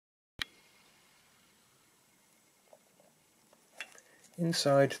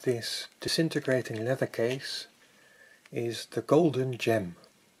Inside this disintegrating leather case is the Golden Gem.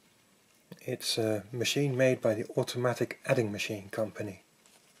 It's a machine made by the Automatic Adding Machine Company.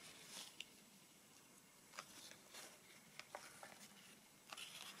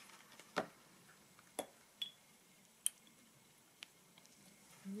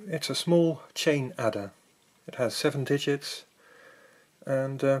 It's a small chain adder. It has 7 digits,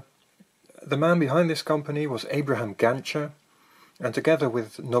 and the man behind this company was Abraham Gancher, and together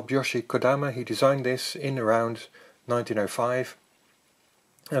with Nobuyoshi Kodama he designed this in around 1905,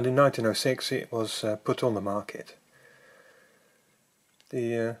 and in 1906 it was put on the market.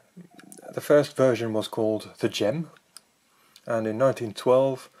 The first version was called the Gem, and in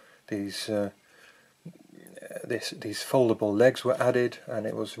 1912 these foldable legs were added and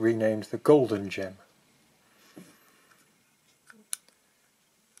it was renamed the Golden Gem.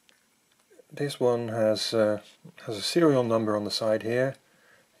 This one has a serial number on the side here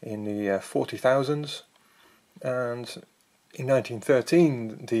in the 40,000s, and in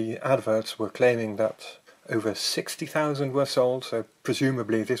 1913 the adverts were claiming that over 60,000 were sold, so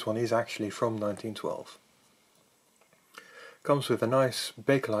presumably this one is actually from 1912. Comes with a nice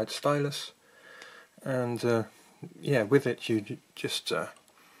Bakelite stylus, and yeah, with it you just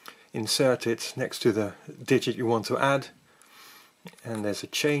insert it next to the digit you want to add, and there's a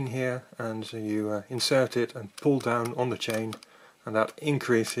chain here, and you insert it and pull down on the chain, and that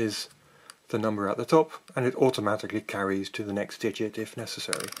increases the number at the top, and it automatically carries to the next digit if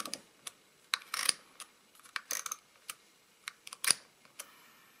necessary.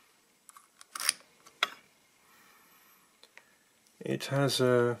 It has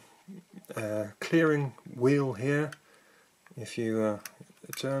a clearing wheel here. If you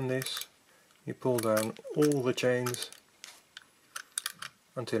turn this, you pull down all the chains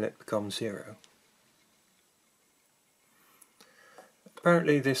until it becomes 0.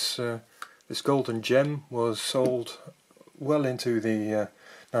 Apparently this Golden Gem was sold well into the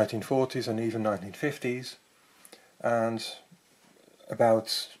 1940s and even 1950s, and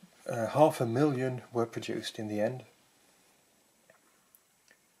about 500,000 were produced in the end.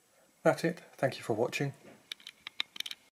 That's it. Thank you for watching.